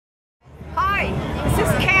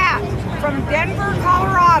from Denver,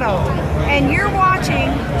 Colorado, and you're watching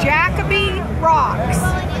Jackoby Rocks.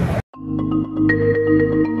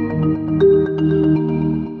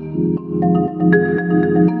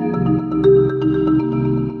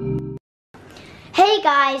 Hey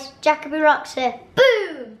guys, Jackoby Rocks here.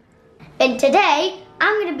 Boom! And today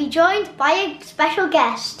I'm going to be joined by a special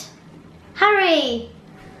guest, Harry.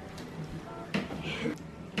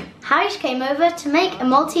 Harry's came over to make a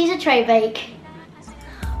Malteser tray bake.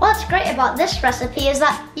 What's great about this recipe is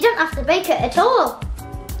that you don't have to bake it at all.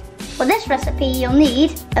 For this recipe you'll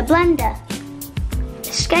need a blender, a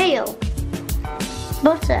scale,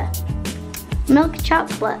 butter, milk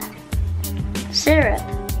chocolate, syrup,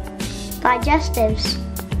 digestives,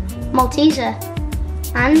 Malteser,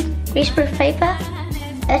 and greaseproof paper,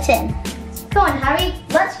 a tin. Come on Harry,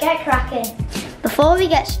 let's get cracking. Before we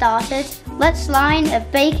get started, let's line a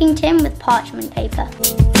baking tin with parchment paper.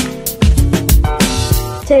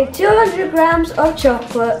 Take 200 grams of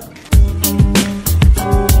chocolate.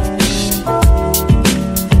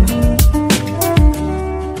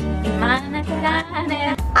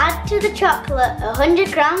 Add to the chocolate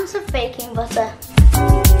 100 grams of baking butter.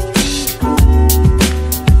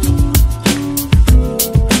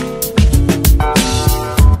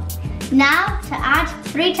 Now to add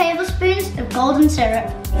 3 tablespoons of golden syrup.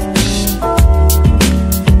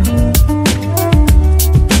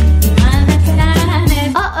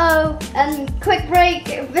 Uh-oh, quick break,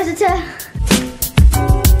 visitor.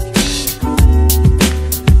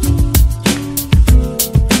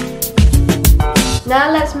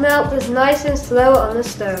 Now let's melt this nice and slow on the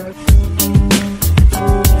stove.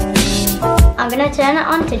 I'm going to turn it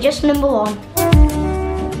on to just number 1.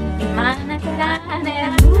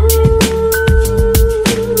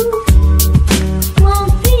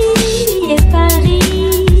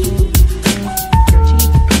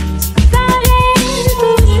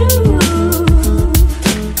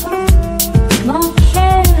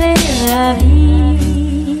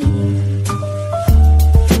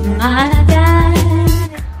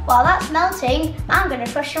 While that's melting, I'm going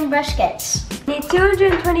to crush some biscuits. Need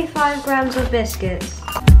 225 grams of biscuits.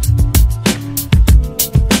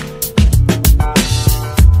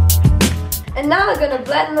 And now we're going to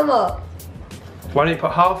blend them up. Why don't you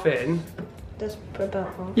put half in? Just put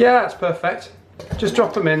about half. Yeah, that's perfect. Just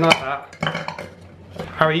drop them in like that.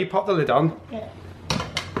 Harry, you pop the lid on. Yeah.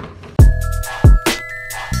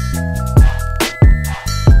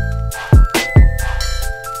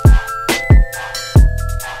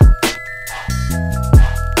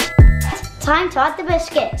 Time to add the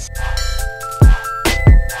biscuits.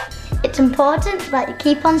 It's important that you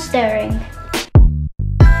keep on stirring.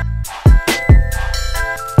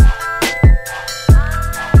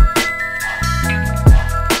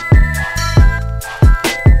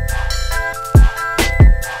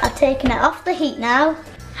 I've taken it off the heat now.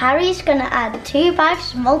 Harry's going to add 2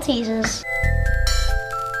 bags of Maltesers.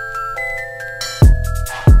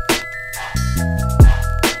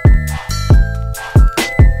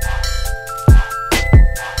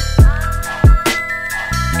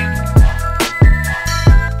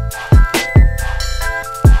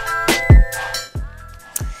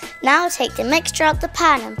 Now take the mixture out the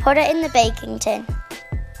pan and put it in the baking tin.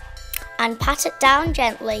 And pat it down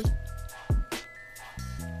gently.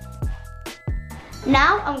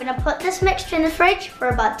 Now I'm going to put this mixture in the fridge for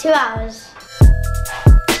about 2 hours.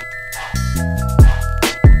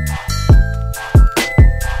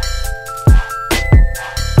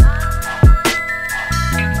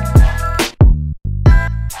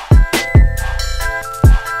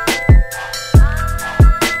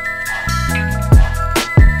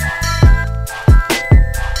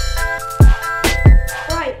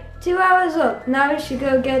 Right, 2 hours up. Now we should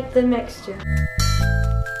go get the mixture.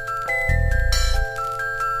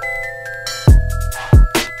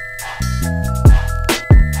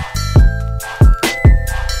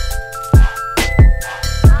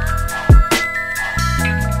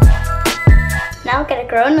 Now get a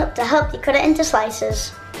grown-up to help you cut it into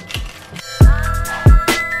slices.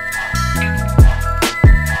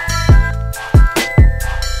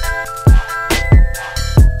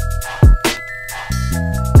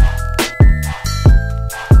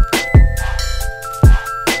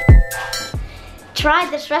 Try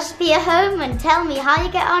this recipe at home and tell me how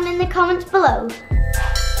you get on in the comments below.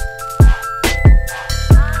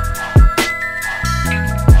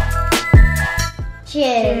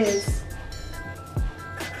 Cheers.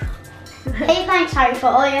 Hey, thanks Harry for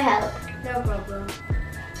all your help. No problem.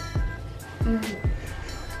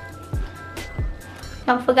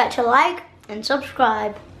 Don't forget to like and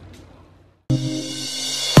subscribe.